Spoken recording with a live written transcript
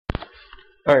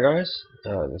Alright guys,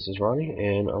 this is Ronnie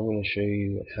and I'm going to show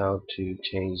you how to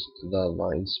change the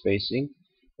line spacing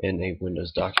in a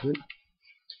Windows document.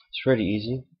 It's pretty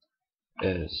easy.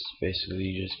 It's basically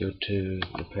you just go to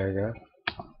the paragraph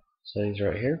settings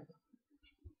right here.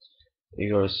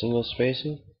 You go to single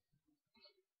spacing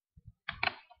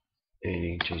and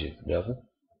you can change it to double.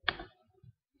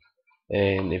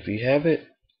 And if you have it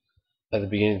at the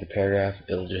beginning of the paragraph,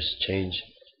 it'll just change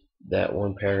that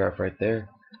one paragraph right there.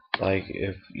 Like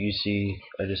if you see,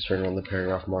 I just turned on the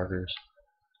paragraph markers.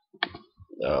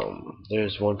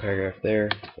 There's one paragraph there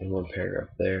and one paragraph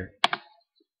there.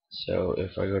 So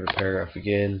if I go to paragraph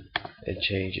again and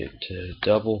change it to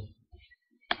double,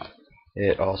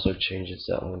 it also changes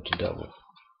that one to double.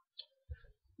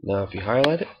 Now if you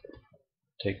highlight it,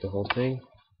 take the whole thing,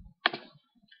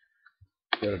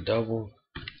 go to double,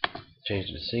 change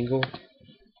it to single,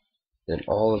 then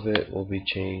all of it will be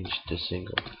changed to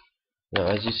single. Now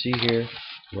as you see here,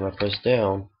 when I press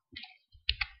down,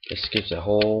 it skips a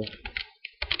whole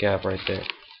gap right there.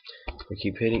 If I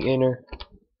keep hitting enter,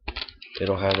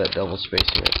 it'll have that double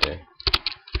spacing right there.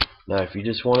 Now if you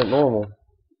just want it normal,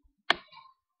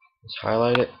 just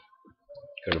highlight it,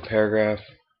 go to paragraph,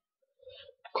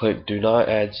 click do not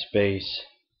add space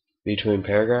between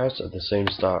paragraphs of the same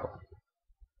style.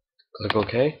 Click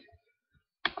OK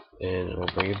and it will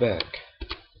bring it back.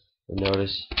 And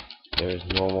notice there's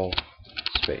normal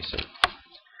spacing.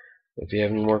 If you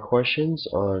have any more questions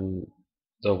on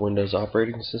the Windows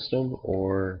operating system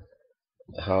or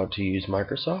how to use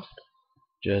Microsoft,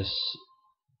 just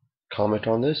comment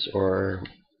on this or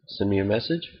send me a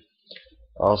message.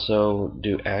 Also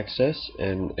do Access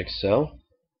and Excel.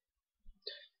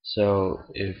 So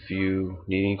if you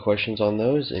need any questions on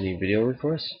those, any video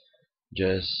requests,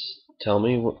 just tell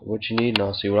me what you need and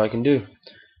I'll see what I can do.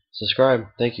 Subscribe.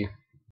 Thank you.